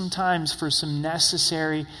be some times for some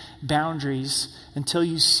necessary boundaries until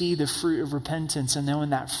you see the fruit of repentance. And then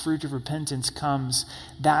when that fruit of repentance comes,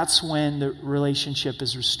 that's when the relationship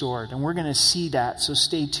is restored. And we're going to see that. So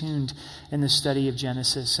stay tuned in the study of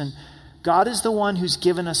Genesis. And God is the one who's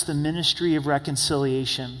given us the ministry of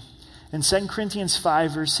reconciliation. In 2 Corinthians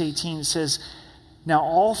 5, verse 18, it says, now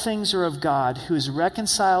all things are of God, who has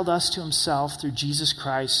reconciled us to himself through Jesus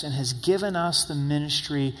Christ and has given us the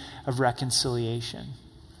ministry of reconciliation.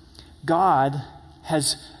 God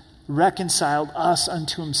has reconciled us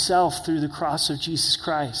unto himself through the cross of Jesus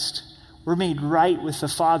Christ. We're made right with the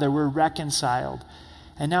Father. We're reconciled.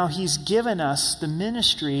 And now he's given us the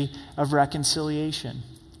ministry of reconciliation.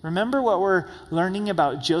 Remember what we're learning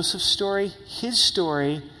about Joseph's story? His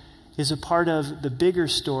story is a part of the bigger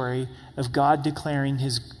story of God declaring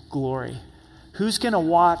his glory. Who's going to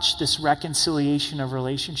watch this reconciliation of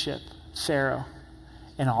relationship? Pharaoh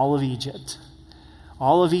and all of Egypt.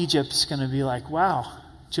 All of Egypt's going to be like, wow,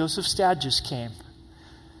 Joseph's dad just came.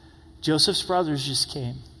 Joseph's brothers just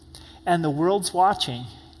came. And the world's watching.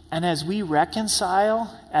 And as we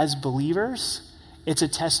reconcile as believers, it's a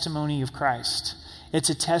testimony of Christ. It's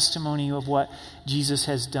a testimony of what Jesus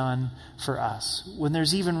has done for us. When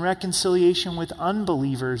there's even reconciliation with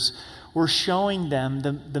unbelievers, we're showing them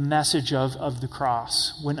the message of the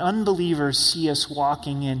cross. When unbelievers see us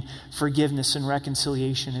walking in forgiveness and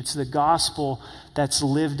reconciliation, it's the gospel that's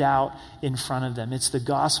lived out in front of them. It's the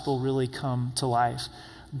gospel really come to life.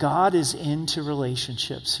 God is into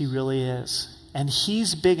relationships. He really is. And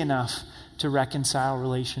he's big enough to reconcile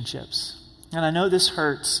relationships. And I know this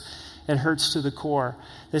hurts. It hurts to the core.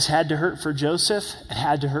 This had to hurt for Joseph. It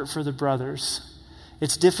had to hurt for the brothers.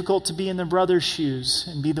 It's difficult to be in the brothers' shoes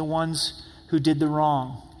and be the ones who did the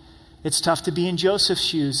wrong. It's tough to be in Joseph's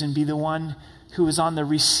shoes and be the one who is on the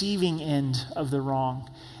receiving end of the wrong.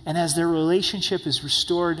 And as their relationship is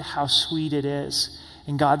restored, how sweet it is.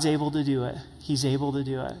 And God's able to do it. He's able to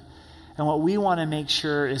do it. And what we want to make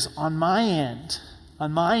sure is on my end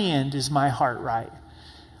is my heart right?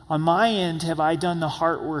 On my end, have I done the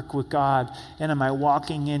heart work with God? And am I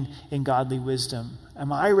walking in godly wisdom?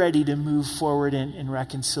 Am I ready to move forward in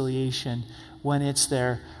reconciliation when it's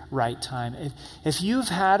their right time? If you've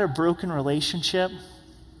had a broken relationship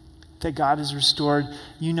that God has restored,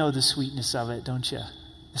 you know the sweetness of it, don't you?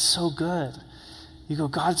 It's so good. You go,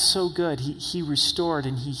 God's so good. He restored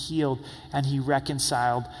and he healed and he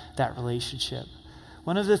reconciled that relationship.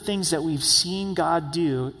 One of the things that we've seen God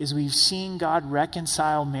do is we've seen God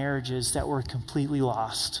reconcile marriages that were completely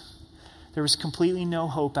lost. There was completely no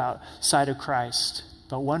hope outside of Christ.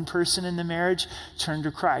 But one person in the marriage turned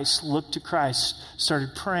to Christ, looked to Christ,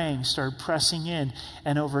 started praying, started pressing in,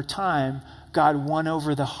 and over time, God won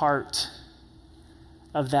over the heart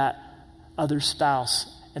of that other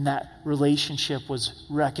spouse, and that relationship was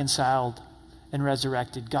reconciled and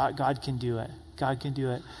resurrected. God can do it. God can do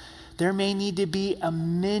it. There may need to be a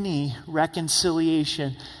mini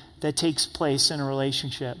reconciliation that takes place in a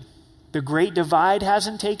relationship. The great divide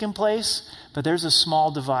hasn't taken place, but there's a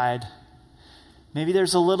small divide. Maybe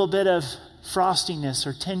there's a little bit of frostiness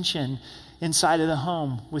or tension inside of the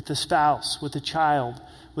home with the spouse, with the child,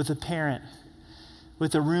 with a parent,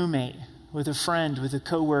 with a roommate, with a friend, with a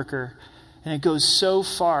coworker. And it goes so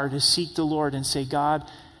far to seek the Lord and say, God,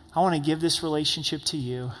 I want to give this relationship to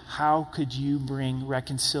you. How could you bring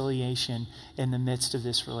reconciliation in the midst of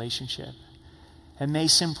this relationship? It may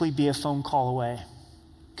simply be a phone call away.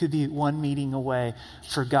 It could be one meeting away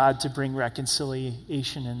for God to bring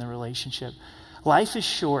reconciliation in the relationship. Life is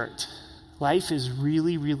short. Life is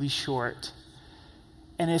really, really short.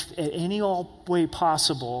 And if at any way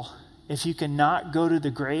possible, if you cannot go to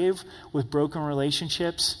the grave with broken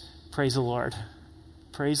relationships, praise the Lord.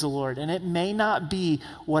 Praise the Lord. And it may not be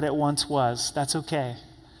what it once was. That's okay.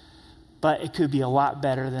 But it could be a lot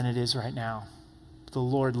better than it is right now. The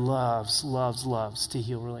Lord loves, loves, loves to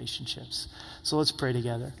heal relationships. So let's pray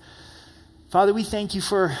together. Father, we thank you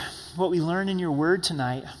for what we learned in your word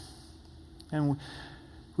tonight. And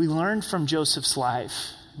we learned from Joseph's life.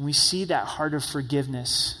 And we see that heart of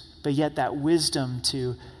forgiveness, but yet that wisdom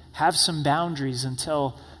to have some boundaries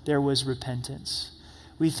until there was repentance.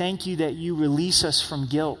 We thank you that you release us from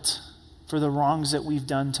guilt for the wrongs that we've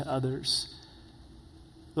done to others.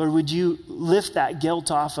 Lord, would you lift that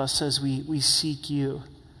guilt off us as we seek you?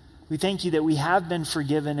 We thank you that we have been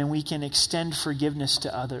forgiven and we can extend forgiveness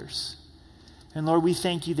to others. And Lord, we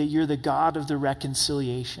thank you that you're the God of the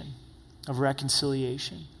reconciliation. And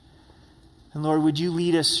Lord, would you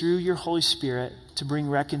lead us through your Holy Spirit to bring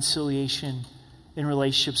reconciliation in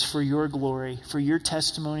relationships for your glory, for your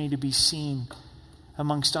testimony to be seen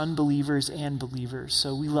amongst unbelievers and believers.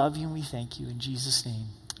 So we love you and we thank you. In Jesus' name,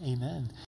 amen.